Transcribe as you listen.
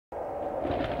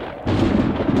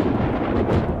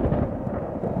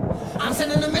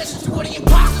Congratulations to all the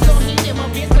imposters on here in my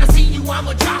biz. When I see you,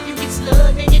 I'ma drop you. Get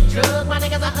slugged and get drugged. My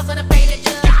niggas are hustling to pay that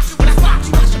just got you. When I spot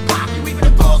you, I should pop you. Even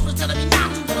the ghost was telling me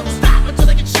not to, but I won't stop until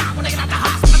they get shot. When they get out the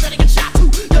hospital, until they get shot too.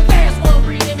 The last one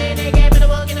breathing, man, they gave me the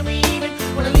mug and I'm leaving.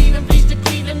 When I leave him, please to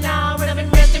Cleveland now. Rid of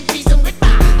him, rest in peace and with my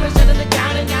shut of the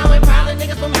down and now. And probably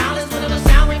niggas from Hollis. When the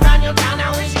sound we find your town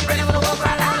now. And she ready for the walk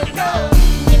right out and go.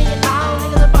 Getting it loud,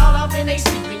 niggas are ball off and they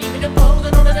sleeping. Even the poles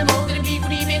and all of them hoes that beef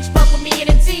with even fuck with me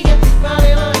and it's eating.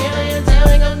 Probably on here and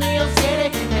telling them New York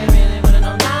City. And really putting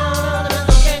on down.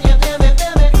 Can you feel me,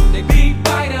 feel me? They beat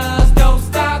fighters, don't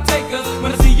stop takers.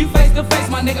 When I see you face to face,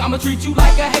 my nigga, I'ma treat you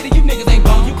like a hater. You niggas ain't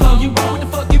bone, you clone, you wrong. What the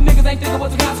fuck, you niggas ain't thinking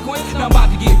what's the consequence? Now I'm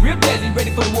about to get real deadly, ready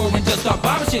for the war and just start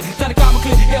bombing shit. Trying to calm a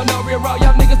clip, hell no, real raw.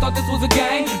 Y'all niggas thought this was a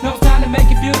game. Now it's time to make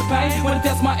you feel the pain. Wanna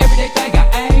test my everyday thing, I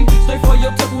aim straight for your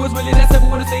temple. Was really that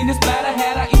simple. When I seen this splatter,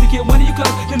 had I even killed one of you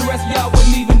close, then the rest of y'all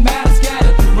wouldn't even matter.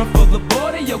 Scattered, run for the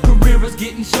border, your career is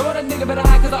getting shorter. Nigga better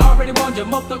hide, cause I already warned you.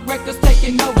 Most the records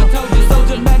taking over. Told you,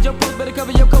 soldier, man, your post better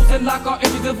cover your coats and lock all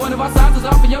entries. If one of our signs is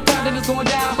off in your town, then it's going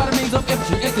down by the means of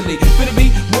infantry instantly. Finna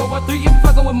be World War III if you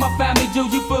fucking with my family,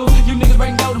 Jews, you fool. You niggas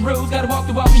breaking golden rules, gotta walk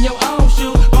the walk in your own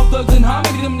shoes. Both thugs and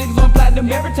harmony, them niggas on platinum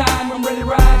every time. I'm ready to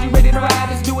ride, you ready to ride,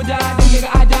 let's do or die. Then nigga,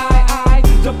 I die, I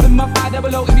jump in my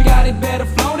 500 if you got it, better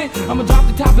flown it. I'ma drop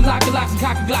the top and lock it, locks and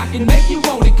cock and glock and make you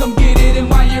want it. Come get it, and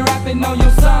while you're rapping on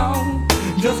your song,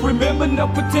 just remember, no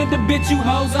pretender, bitch, you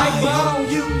hoes ain't bone.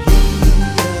 You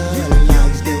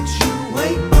realize that you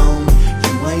ain't bone,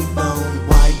 you ain't bone.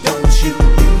 Why don't you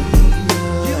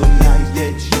realize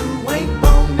that you ain't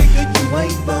bone, nigga, you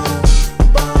ain't bone,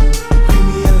 bone. Bring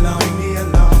me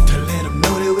along to let them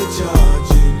know that we're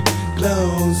charging.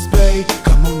 Close play,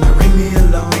 come on now, ring me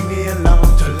along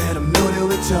to let them know that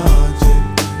we're charging.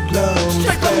 Close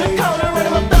Straight from the play. corner,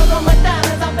 running my thug on my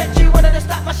diamonds. I bet you wanted to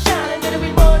stop my shining. Did it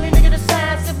be born, nigga, the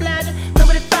science is blinding.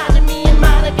 Nobody finding me in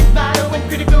mine, I get vital and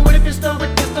critical with a pistol,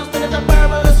 with pistols, spinning the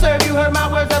barrel to serve. You heard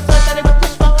my words, I said that it was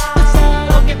push for. The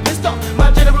sign, I'll get pissed off. My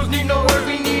generals need no words,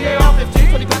 we need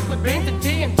AR-15, 20 packs with beans and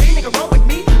TNT, nigga, roll with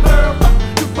me. Girl, fuck,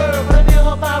 you bird, when I feel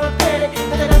hope I repent it.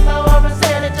 And that's how I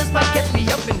resent it, just might catch me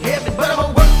up in heaven. But I'ma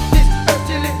work this earth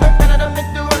till it hurt, and I done been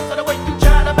through worse. So the way you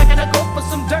try to back and I go for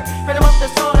some dirt. Ran them up,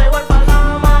 that's all they worth. My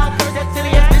long, my curse, that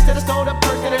silly ass bitch that I stole the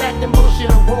purse, and it acting bullshit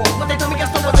a war. What they told me I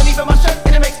stole wasn't even my shirt,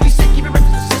 and it makes me sick, keep it rich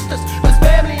with sisters. But it's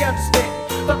family, understand.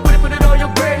 Fuck with it, put it on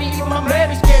your granny, even my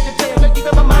mammy scared to tell. Like, keep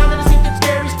in my mind, and it seems it's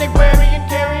scary. Stay wary and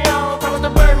carry on. Promise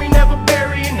to bury, never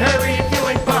bury, and hurry if you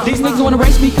ain't bum. These niggas wanna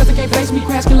race me cause they can't face me.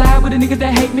 Crash collide with the niggas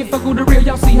that hate me. Fuck with the real,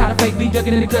 y'all see how the fake be.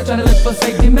 Ducking in the cut, trying to look for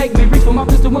safety. Make me reach for my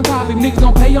pistol and copy. Niggas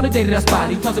gon' pay on the day that I spot.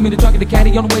 He tossing me the truck in the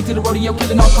caddy on the way to the rodeo,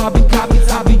 killing all carbon copies.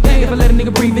 I'll be damned if I let a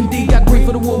nigga breathe in D. I grieve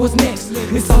for the war, what's next?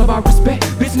 It's all about respect.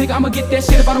 Bitch nigga, I'ma get that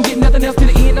shit if I don't get nothing else to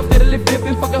the end. I'm steadily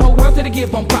flipping, fuck the whole world till they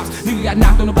give on props. Nigga got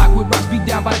knocked on the block with rocks, beat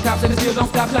down by the cops, and it still don't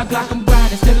stop. Glock, I'm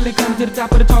grinding, steadily climbing to the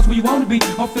top of the charts where you wanna be.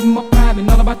 I'm flipping my prime and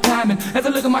all about timing. As I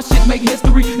look at my shit, make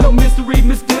history, no mystery,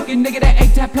 mistaken. Nigga, that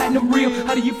ain't that platinum real.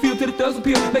 How do you feel to the thugs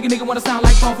appeal? Make a nigga wanna sound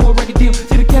like phone for a record deal.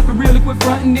 See the kept it real and quit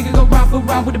frontin', nigga go round for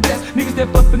round with the best. Niggas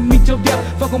step up and meet your death.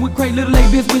 Fuckin' with great little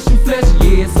A-biz, wishing flesh.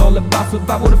 Yeah, it's all about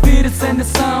survival, the fittest and the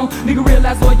song. Nigga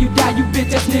realize all you die, you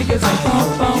bitch ass niggas ain't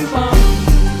bone.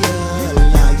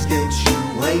 Realize that you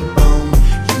ain't bone,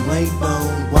 you ain't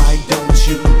bone. Why don't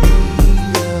you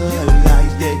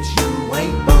realize that you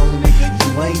ain't bone, nigga,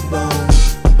 you ain't bone,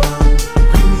 bone.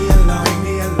 Bring me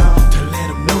along to let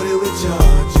them know that we're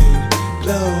charging.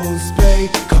 Close play,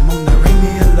 come on now, ring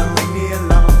me along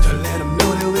to let them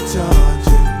know that we're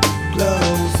charging.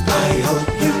 Close play. I hope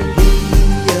you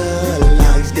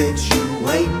realize that you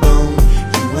ain't bone,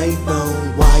 you ain't bone.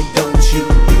 Why don't you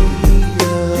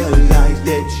realize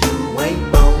that you ain't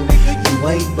bone, nigga, you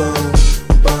ain't bone,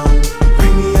 bone.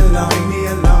 Bring me along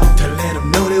to let them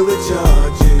know that we're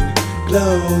charging.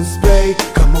 Close play,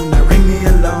 come on now, ring me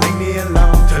along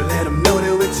to let them know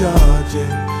that we're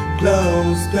charging.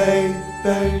 Close play,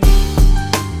 babe.